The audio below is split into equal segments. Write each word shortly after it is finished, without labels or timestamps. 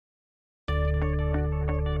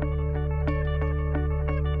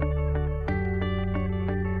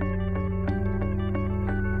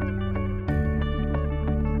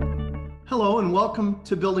Hello and welcome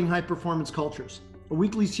to Building High Performance Cultures, a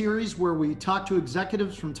weekly series where we talk to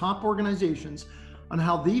executives from top organizations on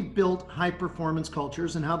how they've built high performance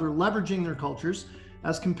cultures and how they're leveraging their cultures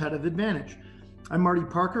as competitive advantage. I'm Marty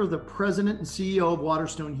Parker, the President and CEO of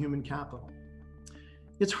Waterstone Human Capital.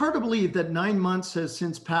 It's hard to believe that 9 months has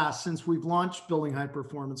since passed since we've launched Building High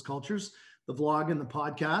Performance Cultures, the vlog and the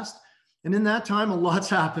podcast. And in that time, a lot's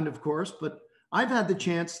happened, of course, but I've had the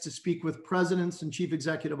chance to speak with presidents and chief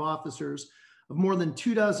executive officers of more than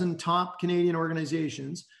 24 top Canadian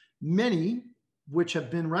organizations, many which have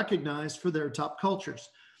been recognized for their top cultures.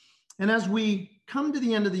 And as we come to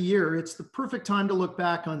the end of the year, it's the perfect time to look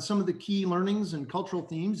back on some of the key learnings and cultural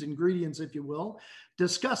themes, ingredients, if you will,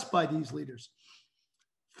 discussed by these leaders.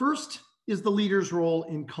 First is the leader's role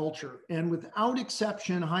in culture. And without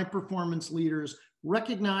exception, high performance leaders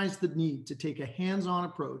recognize the need to take a hands-on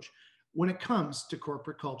approach when it comes to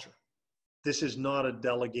corporate culture. This is not a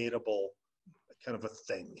delegatable kind of a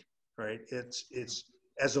thing, right? It's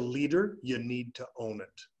as a leader, you need to own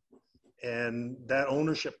it. And that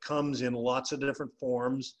ownership comes in lots of different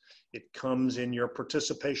forms. It comes in your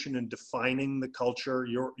participation in defining the culture,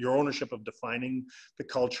 your ownership of defining the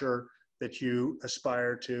culture that you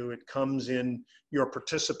aspire to. It comes in your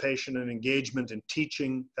participation and engagement in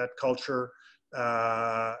teaching that culture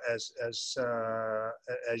as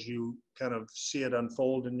you kind of see it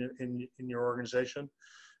unfold in your organization,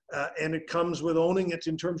 and it comes with owning it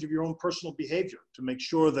in terms of your own personal behavior to make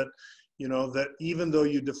sure that that even though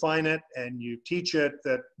you define it and you teach it,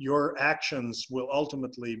 that your actions will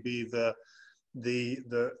ultimately be the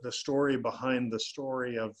story behind the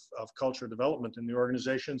story of culture development in the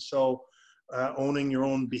organization. So owning your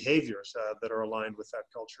own behaviors that are aligned with that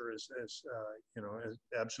culture is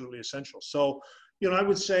absolutely essential. So, I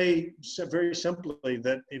would say very simply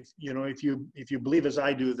that if you believe as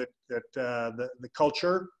I do that the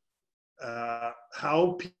culture,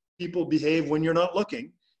 how people behave when you're not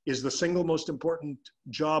looking, is the single most important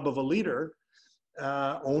job of a leader,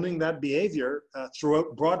 owning that behavior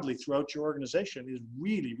broadly throughout your organization is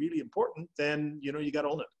really, really important. Then you got to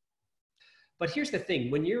own it. But here's the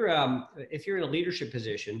thing, when you're, if you're in a leadership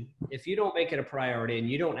position, if you don't make it a priority and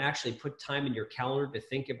you don't actually put time in your calendar to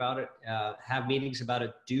think about it, have meetings about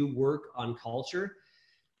it, do work on culture,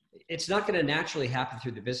 it's not going to naturally happen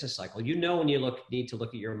through the business cycle. When you need to look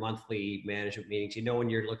at your monthly management meetings, when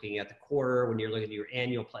you're looking at the quarter, when you're looking at your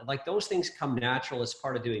annual plan, like those things come natural as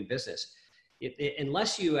part of doing business.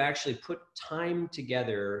 Unless you actually put time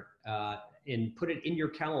together and put it in your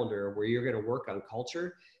calendar where you're going to work on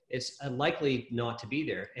culture, it's unlikely not to be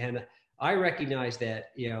there. And I recognize that,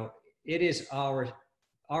 it is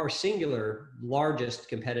our singular largest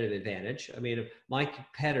competitive advantage. I mean, my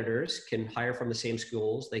competitors can hire from the same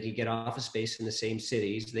schools, they can get office space in the same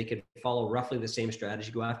cities, they can follow roughly the same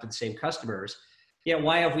strategy, go after the same customers. Yet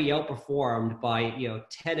why have we outperformed by,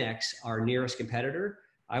 10x our nearest competitor?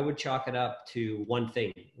 I would chalk it up to one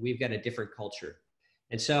thing. We've got a different culture.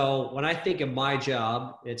 And so when I think of my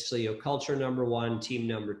job, it's culture number one, team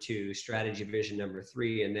number two, strategy vision number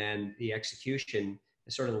three, and then the execution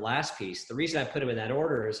is sort of the last piece. The reason I put them in that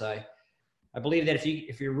order is I believe that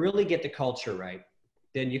if you really get the culture right,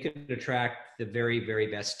 then you can attract the very, very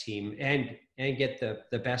best team and get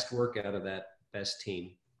the best work out of that best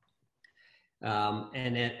team.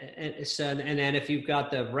 And then if you've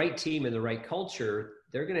got the right team and the right culture,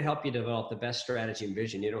 they're going to help you develop the best strategy and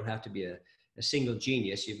vision. You don't have to be a single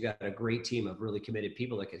genius. You've got a great team of really committed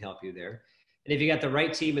people that can help you there. And if you got the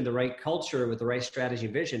right team and the right culture with the right strategy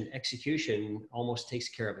and vision, execution almost takes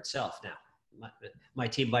care of itself. Now, my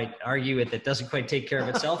team might argue it that doesn't quite take care of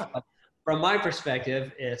itself, but from my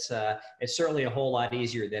perspective, it's certainly a whole lot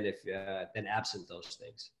easier than absent those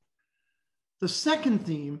things. The second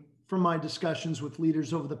theme from my discussions with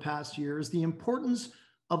leaders over the past year is the importance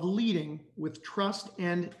of leading with trust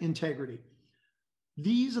and integrity.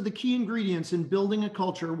 These are the key ingredients in building a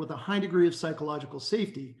culture with a high degree of psychological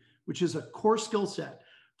safety, which is a core skill set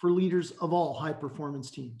for leaders of all high performance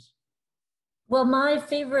teams. Well, my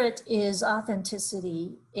favorite is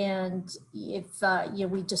authenticity. And if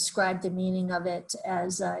we describe the meaning of it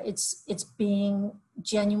as it's being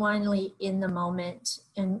genuinely in the moment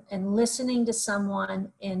and listening to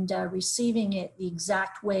someone and receiving it the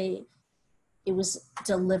exact way it was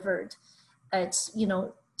delivered. It's,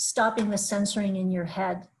 stopping the censoring in your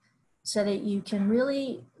head so that you can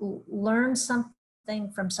really learn something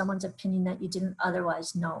from someone's opinion that you didn't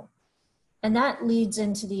otherwise know. And that leads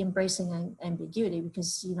into the embracing ambiguity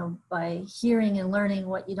because, by hearing and learning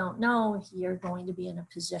what you don't know, you're going to be in a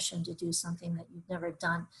position to do something that you've never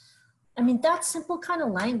done. I mean, that simple kind of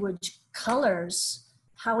language colors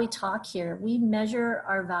how we talk here. We measure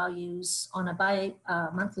our values on a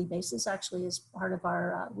bi-monthly basis, actually, as part of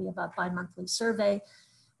our, we have a bi-monthly survey.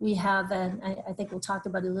 We have, and I think we'll talk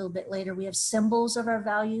about it a little bit later, we have symbols of our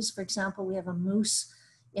values. For example, we have a moose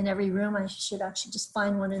in every room. I should actually just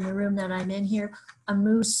find one in the room that I'm in here. A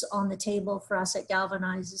moose on the table for us at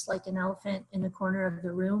Galvanize is like an elephant in the corner of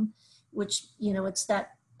the room, which, you know, it's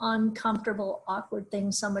that uncomfortable, awkward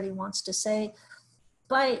thing somebody wants to say.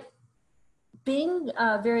 By being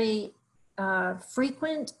very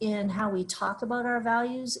frequent in how we talk about our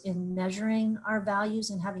values, in measuring our values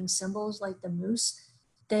and having symbols like the moose,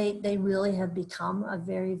 they really have become a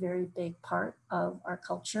very, very big part of our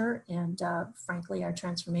culture and frankly, our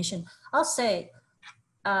transformation. I'll say,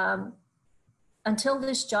 until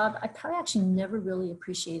this job, I probably actually never really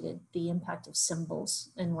appreciated the impact of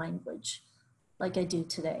symbols and language like I do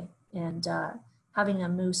today. And having a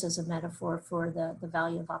moose as a metaphor for the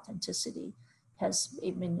value of authenticity has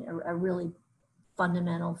been a really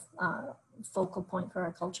fundamental focal point for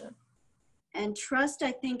our culture. And trust,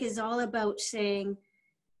 I think, is all about saying,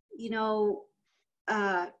 you know,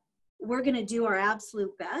 we're going to do our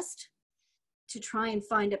absolute best to try and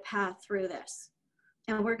find a path through this.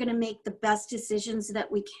 And we're going to make the best decisions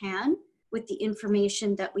that we can with the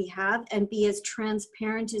information that we have and be as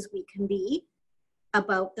transparent as we can be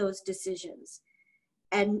about those decisions.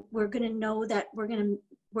 And we're going to know that we're going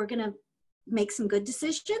to make some good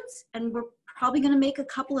decisions, and we're probably going to make a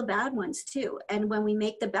couple of bad ones too. And when we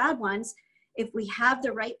make the bad ones, if we have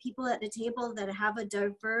the right people at the table that have a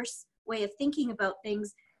diverse way of thinking about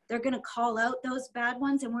things, they're going to call out those bad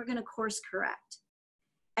ones and we're going to course correct.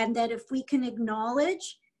 And that if we can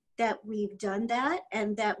acknowledge that we've done that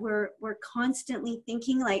and that we're constantly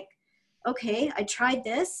thinking like, okay, I tried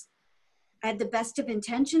this, I had the best of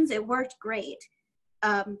intentions, it worked great.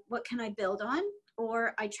 What can I build on?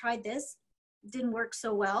 Or I tried this, didn't work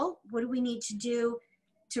so well. What do we need to do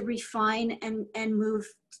to refine and move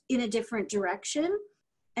in a different direction?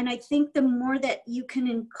 And I think the more that you can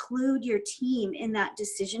include your team in that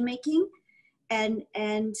decision making and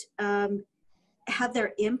have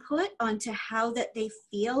their input onto how that they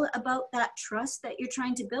feel about that trust that you're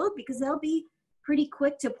trying to build, because they'll be pretty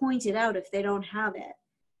quick to point it out if they don't have it.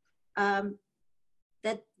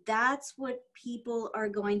 That's what people are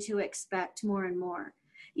going to expect more and more.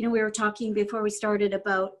 You know, we were talking before we started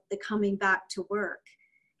about the coming back to work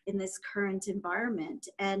in this current environment.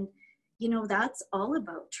 And, you know, that's all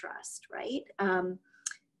about trust, right?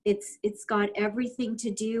 It's got everything to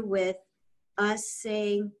do with us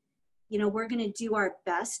saying, you know, we're going to do our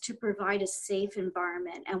best to provide a safe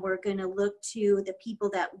environment, and we're going to look to the people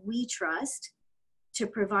that we trust to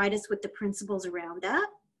provide us with the principles around that.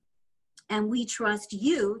 And we trust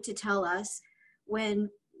you to tell us when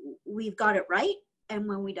we've got it right and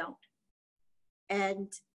when we don't.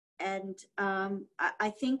 And I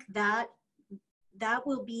think that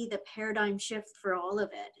will be the paradigm shift for all of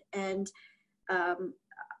it. And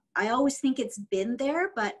I always think it's been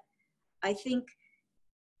there, but I think,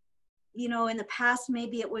 you know, in the past,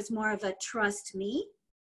 maybe it was more of a trust me.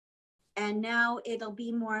 And now it'll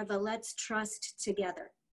be more of a let's trust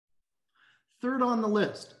together. Third on the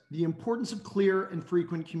list, the importance of clear and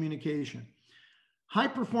frequent communication. High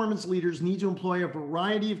performance leaders need to employ a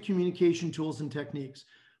variety of communication tools and techniques,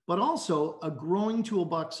 but also a growing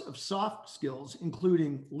toolbox of soft skills,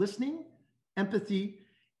 including listening, empathy,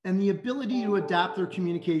 and the ability to adapt their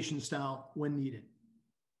communication style when needed.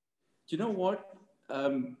 Do you know what?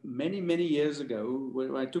 Many years ago,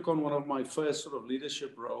 when I took on one of my first sort of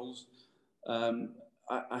leadership roles,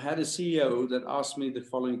 I had a CEO that asked me the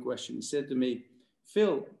following question. He said to me,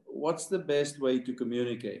 Phil, what's the best way to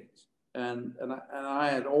communicate? And I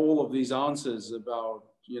had all of these answers about,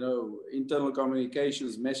 you know, internal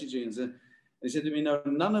communications, messaging. And he said to me, no,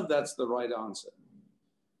 none of that's the right answer.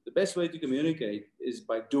 The best way to communicate is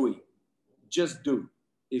by doing. Just do.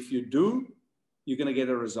 If you do, you're going to get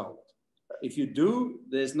a result. If you do,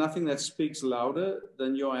 there's nothing that speaks louder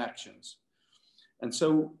than your actions. And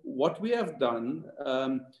so what we have done,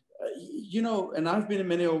 you know, and I've been in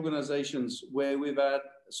many organizations where we've had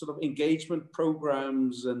sort of engagement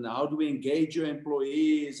programs and how do we engage your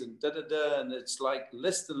employees and and it's like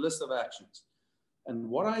list of actions. And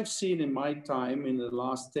what I've seen in my time in the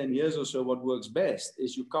last 10 years or so, what works best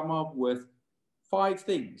is you come up with 4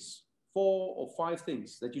 or 5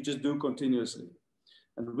 things that you just do continuously.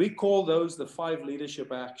 And we call those the 5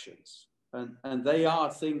 leadership actions. And they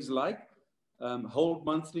are things like hold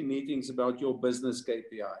monthly meetings about your business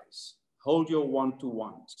KPIs, hold your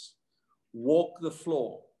one-to-ones, walk the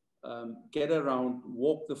floor, get around,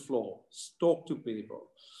 walk the floor, talk to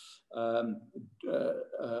people,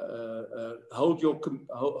 hold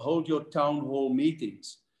your town hall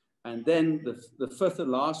meetings. And then the fifth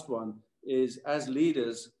and last one is, as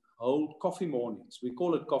leaders, hold coffee mornings. We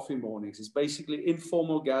call it coffee mornings. It's basically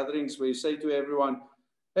informal gatherings where you say to everyone,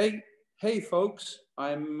 hey folks,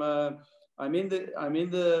 I'm in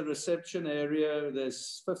the reception area.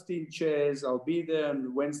 There's 15 chairs. I'll be there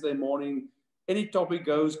on Wednesday morning. Any topic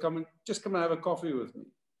goes, come and have a coffee with me.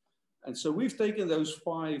 And so we've taken those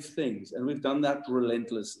 5 things and we've done that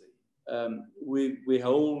relentlessly. We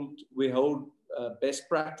hold best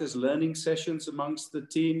practice learning sessions amongst the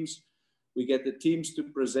teams. We get the teams to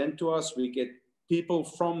present to us. We get people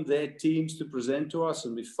from their teams to present to us,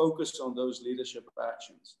 and we focus on those leadership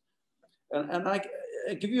actions. And I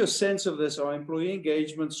give you a sense of this. Our employee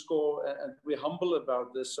engagement score, and we're humble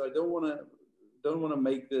about this, so I don't want to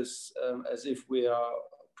make this as if we are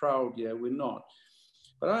proud. Yeah, we're not.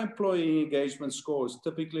 But our employee engagement score is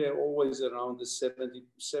typically always around the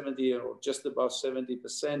 70 or just above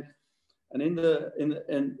 70%. And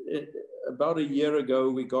about a year ago,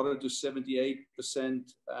 we got it to 78%.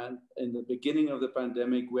 And in the beginning of the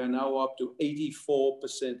pandemic, we're now up to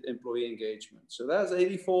 84% employee engagement. So that's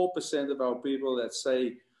 84% of our people that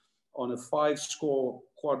say on a 5-score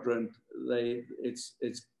quadrant, it's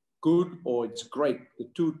good or it's great. The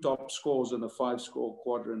 2 top scores on a 5-score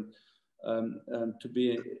quadrant to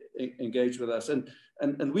be engaged with us. And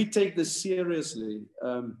we take this seriously.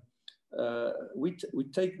 We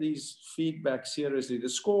take these feedback seriously. The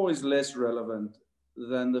score is less relevant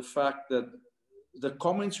than the fact that the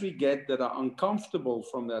comments we get that are uncomfortable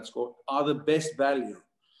from that score are the best value.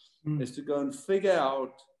 Is to go and figure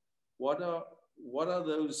out what are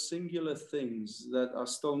those singular things that are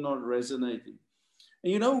still not resonating.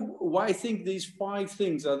 And you know why I think these 5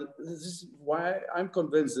 things this is why I'm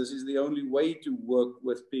convinced this is the only way to work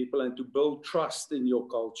with people and to build trust in your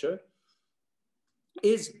culture,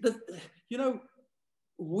 is that, you know,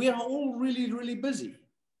 we are all really, really busy.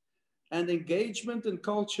 And engagement and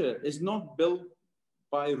culture is not built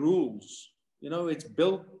by rules. You know, it's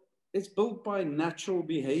built by natural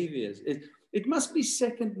behaviors. It must be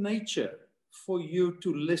second nature for you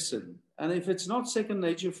to listen. And if it's not second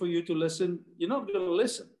nature for you to listen, you're not going to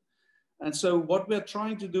listen. And so what we're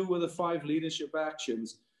trying to do with the 5 leadership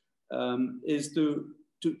actions is to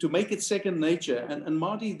make it second nature. And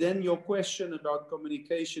Marty, then your question about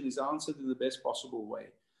communication is answered in the best possible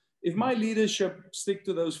way. If my leadership stick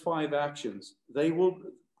to those 5 actions,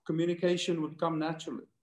 communication would come naturally.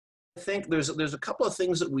 I think there's a couple of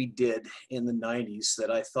things that we did in the 90s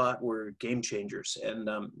that I thought were game changers, and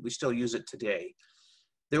we still use it today.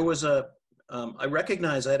 There was I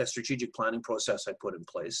recognize I had a strategic planning process I put in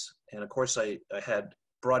place. And of course I had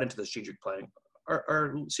brought into the strategic planning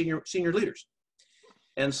our senior leaders.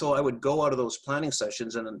 And so I would go out of those planning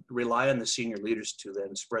sessions and rely on the senior leaders to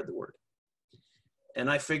then spread the word. And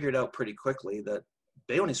I figured out pretty quickly that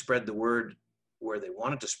they only spread the word where they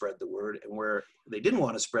wanted to spread the word, and where they didn't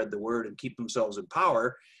want to spread the word and keep themselves in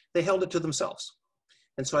power, they held it to themselves.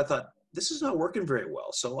 And so I thought, this is not working very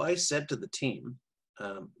well. So I said to the team,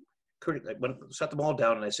 I sat them all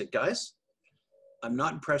down and I said, guys, I'm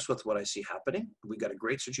not impressed with what I see happening. We got a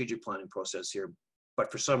great strategic planning process here,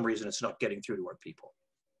 but for some reason it's not getting through to our people.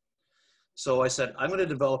 So I said, I'm going to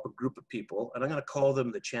develop a group of people and I'm going to call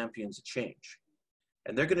them the champions of change.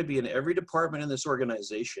 And they're going to be in every department in this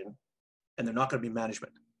organization, and they're not going to be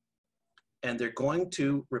management. And they're going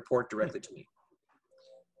to report directly to me.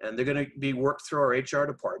 And they're going to be worked through our HR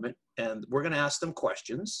department, and we're going to ask them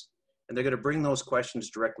questions, and they're going to bring those questions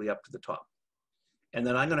directly up to the top. And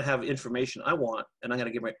then I'm going to have information I want, and I'm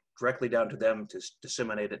going to give it directly down to them to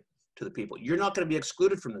disseminate it to the people. You're not going to be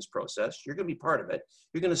excluded from this process. You're going to be part of it.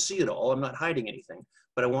 You're going to see it all. I'm not hiding anything,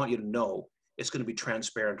 but I want you to know it's going to be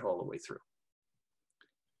transparent all the way through.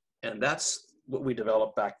 And that's what we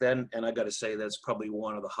developed back then. And I got to say, that's probably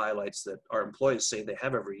one of the highlights that our employees say they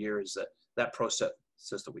have every year, is that process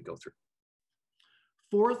that we go through.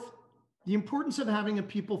 4th, the importance of having a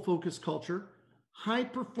people-focused culture.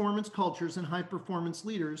 High-performance cultures and high-performance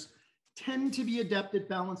leaders tend to be adept at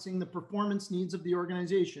balancing the performance needs of the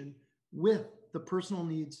organization with the personal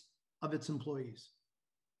needs of its employees.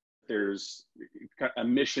 There's a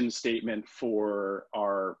mission statement for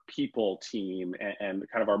our people team and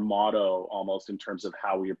kind of our motto almost in terms of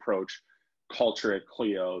how we approach culture at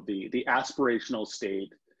Clio. The aspirational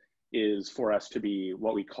state is for us to be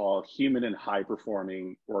what we call human and high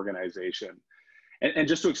performing organization. And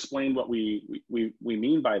just to explain what we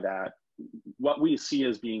mean by that, what we see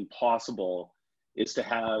as being possible is to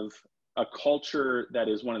have a culture that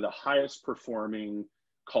is one of the highest performing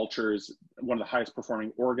cultures, one of the highest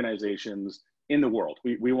performing organizations in the world.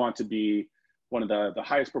 We want to be one of the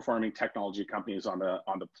highest performing technology companies on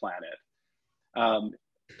the planet.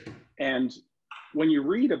 And when you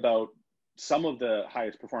read about some of the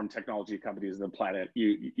highest performing technology companies on the planet,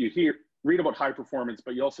 you read about high performance,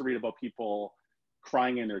 but you also read about people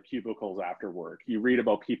crying in their cubicles after work. You read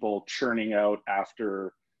about people churning out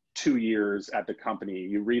after 2 years at the company.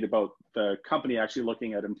 You read about the company actually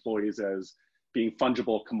looking at employees as being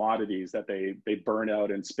fungible commodities that they burn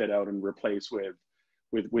out and spit out and replace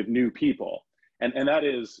with new people. And that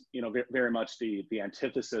is, you know, very much the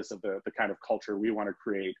antithesis of the kind of culture we want to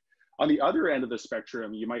create. On the other end of the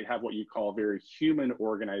spectrum, you might have what you call very human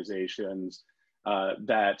organizations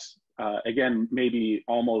that, again, maybe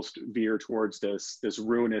almost veer towards this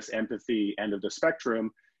ruinous empathy end of the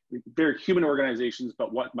spectrum. Very human organizations,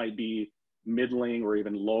 but what might be middling or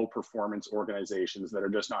even low performance organizations that are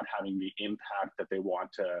just not having the impact that they want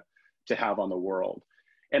to have on the world.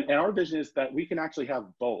 And our vision is that we can actually have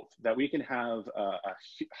both, that we can have a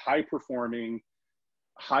high performing,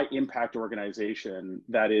 high impact organization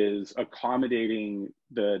that is accommodating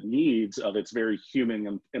the needs of its very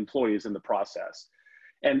human employees in the process.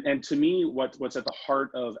 And to me, what's at the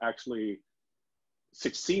heart of actually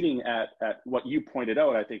succeeding at what you pointed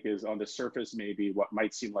out, I think, is on the surface maybe what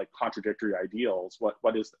might seem like contradictory ideals.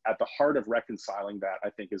 What is at the heart of reconciling that, I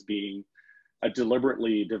think, is being a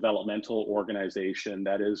deliberately developmental organization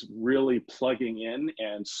that is really plugging in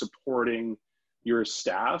and supporting your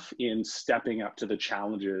staff in stepping up to the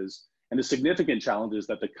challenges and the significant challenges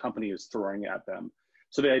that the company is throwing at them.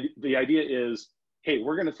 So the idea is, hey,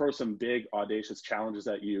 we're going to throw some big, audacious challenges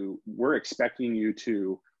at you. We're expecting you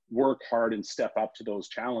to work hard and step up to those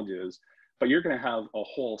challenges, but you're going to have a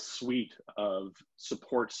whole suite of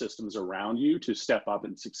support systems around you to step up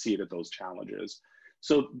and succeed at those challenges.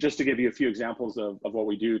 So just to give you a few examples of what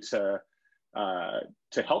we do to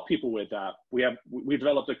help people with that, we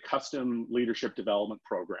developed a custom leadership development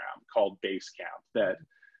program called Basecamp that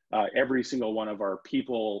every single one of our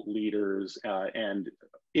people leaders and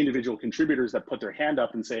individual contributors that put their hand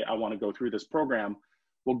up and say, I want to go through this program,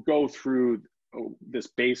 will go through this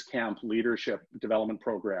Basecamp leadership development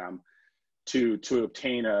program to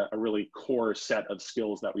obtain a really core set of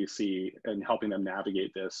skills that we see in helping them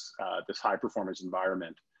navigate this high performance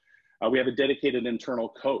environment. We have a dedicated internal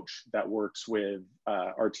coach that works with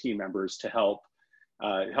our team members to help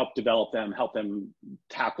develop them, help them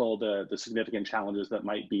tackle the significant challenges that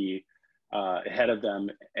might be ahead of them.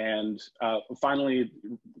 And finally,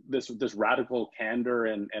 this radical candor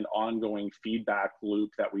and ongoing feedback loop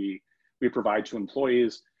that we provide to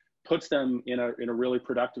employees puts them in a really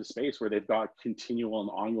productive space where they've got continual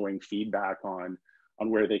and ongoing feedback on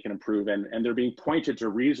where they can improve, and they're being pointed to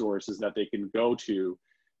resources that they can go to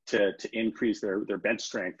increase their bench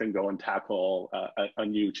strength and go and tackle a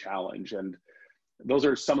new challenge. And those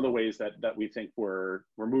are some of the ways that we think we're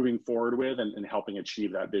moving forward with and helping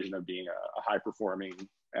achieve that vision of being a high performing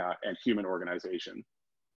and human organization.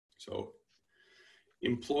 So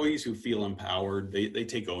employees who feel empowered, they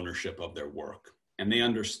take ownership of their work, and they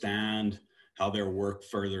understand how their work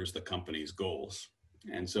furthers the company's goals.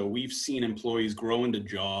 And so we've seen employees grow into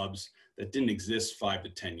jobs that didn't exist 5 to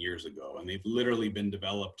 10 years ago, and they've literally been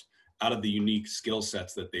developed out of the unique skill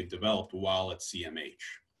sets that they've developed while at CMH.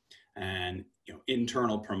 And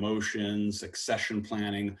internal promotions, succession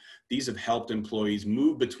planning, these have helped employees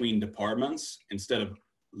move between departments instead of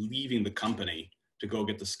leaving the company to go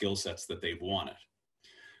get the skill sets that they've wanted.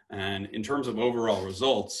 And in terms of overall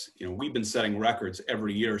results, we've been setting records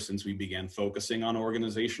every year since we began focusing on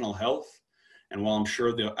organizational health. And while I'm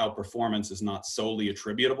sure the outperformance is not solely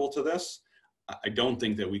attributable to this, I don't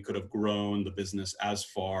think that we could have grown the business as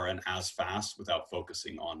far and as fast without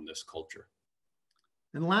focusing on this culture.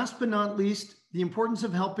 And last but not least, the importance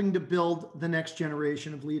of helping to build the next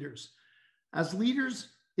generation of leaders. As leaders,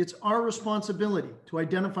 it's our responsibility to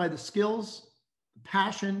identify the skills, the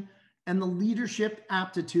passion, and the leadership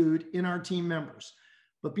aptitude in our team members.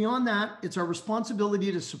 But beyond that, it's our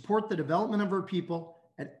responsibility to support the development of our people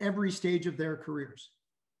at every stage of their careers.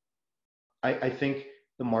 I think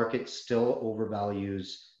the market still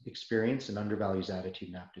overvalues experience and undervalues attitude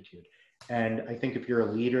and aptitude. And I think if you're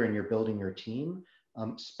a leader and you're building your team,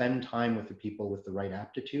 spend time with the people with the right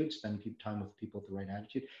aptitude, spend time with people with the right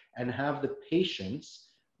attitude, and have the patience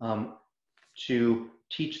to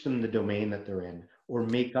teach them the domain that they're in, or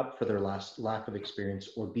make up for their lack of experience,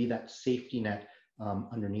 or be that safety net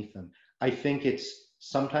underneath them. I think it's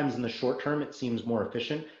sometimes in the short term, it seems more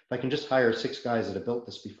efficient. If I can just hire 6 guys that have built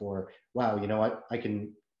this before, wow, you know what? I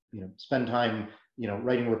can, spend time,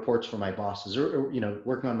 writing reports for my bosses, or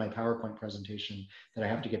working on my PowerPoint presentation that I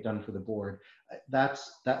have to get done for the board.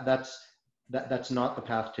 That's that's not the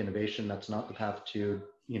path to innovation. That's not the path to,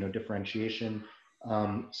 differentiation.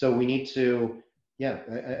 So we need to,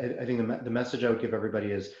 I think the message I would give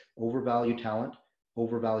everybody is overvalue talent,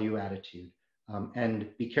 overvalue attitude, and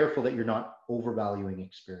be careful that you're not overvaluing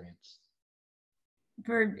experience.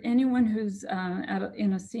 For anyone who's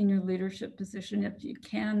in a senior leadership position, if you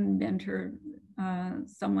can mentor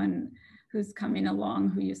someone who's coming along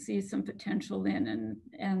who you see some potential in,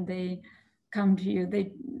 and they come to you,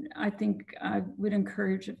 I think I would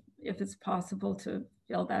encourage, if it's possible, to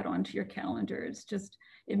fill that onto your calendar.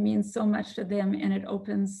 It means so much to them, and it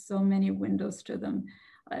opens so many windows to them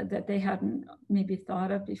that they hadn't maybe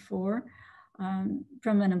thought of before.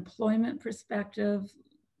 From an employment perspective,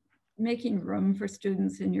 making room for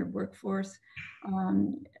students in your workforce,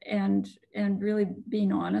 and really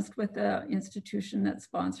being honest with the institution that's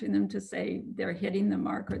sponsoring them to say they're hitting the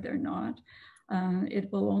mark or they're not. They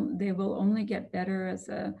will only get better as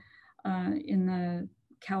in the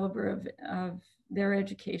caliber of their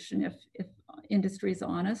education if industry is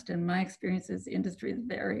honest, and my experience is industry is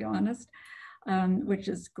very honest, which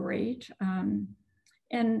is great.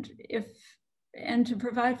 And to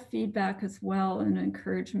provide feedback as well and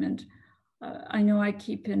encouragement. I know I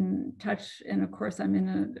keep in touch, and of course I'm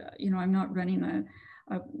I'm not running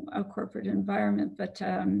a corporate environment, but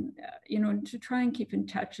to try and keep in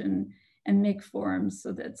touch and make forums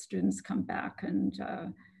so that students come back and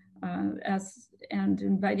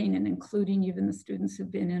inviting and including even the students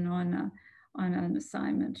who've been in on an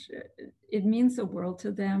assignment. It means the world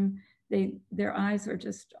to them. Their eyes are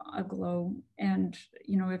just aglow, and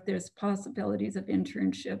if there's possibilities of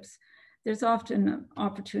internships, there's often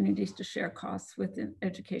opportunities to share costs with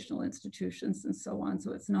educational institutions and so on.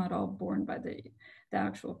 So it's not all borne by the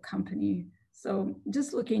actual company. So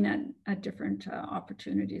just looking at different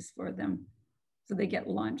opportunities for them so they get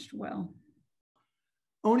launched well.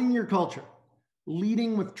 Owning your culture,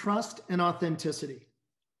 leading with trust and authenticity,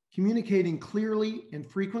 communicating clearly and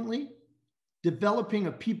frequently, developing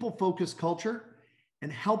a people-focused culture,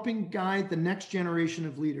 and helping guide the next generation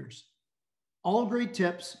of leaders. All great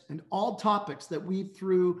tips and all topics that weave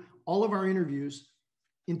through all of our interviews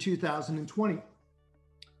in 2020.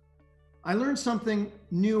 I learned something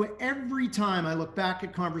new every time I look back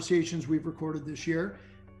at conversations we've recorded this year,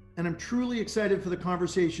 and I'm truly excited for the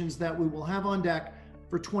conversations that we will have on deck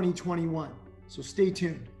for 2021. So stay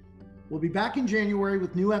tuned. We'll be back in January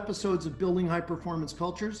with new episodes of Building High Performance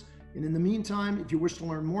Cultures. And in the meantime, if you wish to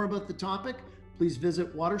learn more about the topic, please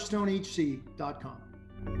visit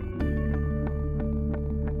waterstonehc.com.